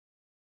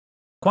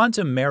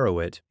Quantum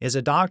meruit is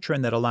a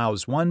doctrine that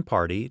allows one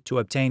party to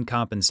obtain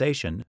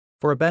compensation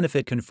for a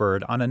benefit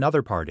conferred on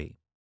another party,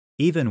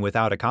 even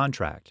without a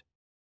contract.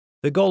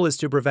 The goal is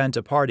to prevent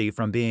a party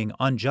from being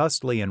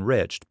unjustly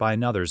enriched by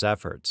another's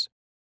efforts.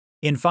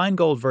 In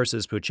Feingold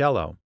versus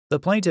Pucello, the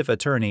plaintiff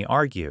attorney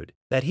argued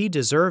that he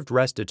deserved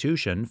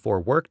restitution for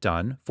work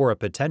done for a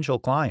potential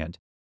client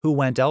who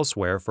went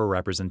elsewhere for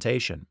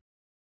representation.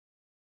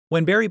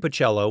 When Barry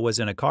Pucello was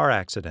in a car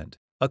accident,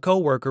 a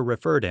coworker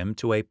referred him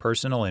to a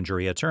personal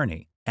injury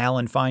attorney,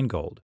 Allen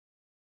Feingold.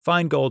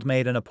 Feingold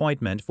made an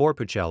appointment for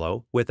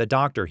Pucello with a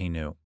doctor he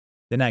knew.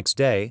 The next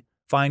day,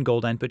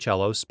 Feingold and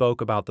Pucello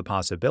spoke about the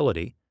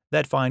possibility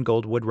that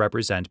Feingold would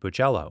represent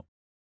Pucello,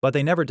 but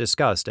they never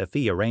discussed a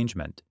fee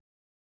arrangement.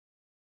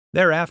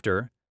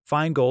 Thereafter,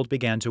 Feingold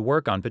began to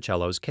work on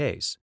Pucello's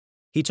case.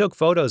 He took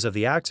photos of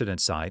the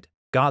accident site,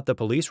 got the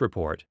police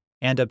report,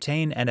 and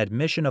obtained an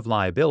admission of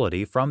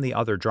liability from the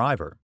other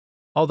driver,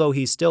 although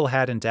he still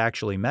hadn't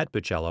actually met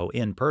Pucello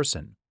in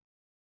person.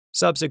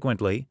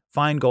 Subsequently,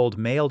 Feingold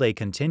mailed a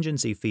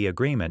contingency fee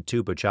agreement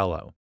to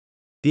Pucello.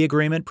 The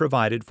agreement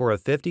provided for a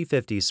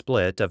 50-50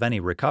 split of any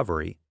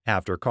recovery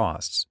after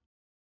costs.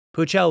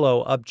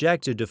 Pucello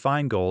objected to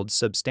Feingold's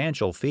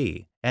substantial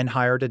fee and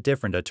hired a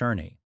different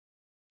attorney.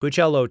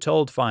 Pucello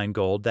told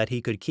Feingold that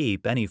he could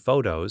keep any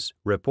photos,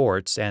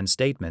 reports, and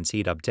statements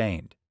he'd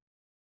obtained.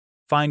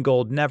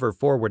 Feingold never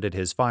forwarded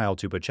his file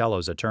to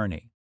Pucello's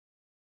attorney.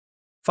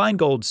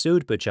 Feingold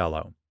sued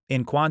Pucello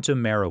in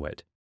quantum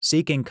meruit,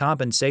 seeking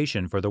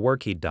compensation for the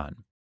work he'd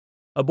done.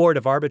 A board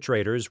of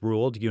arbitrators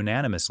ruled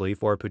unanimously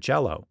for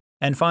Pucello,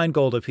 and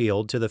Feingold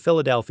appealed to the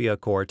Philadelphia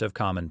Court of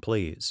Common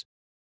Pleas.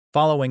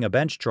 Following a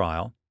bench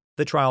trial,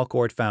 the trial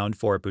court found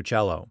for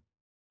Pucello,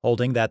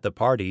 holding that the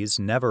parties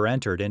never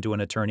entered into an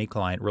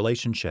attorney-client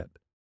relationship.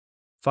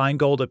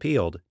 Feingold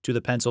appealed to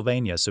the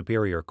Pennsylvania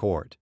Superior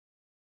Court.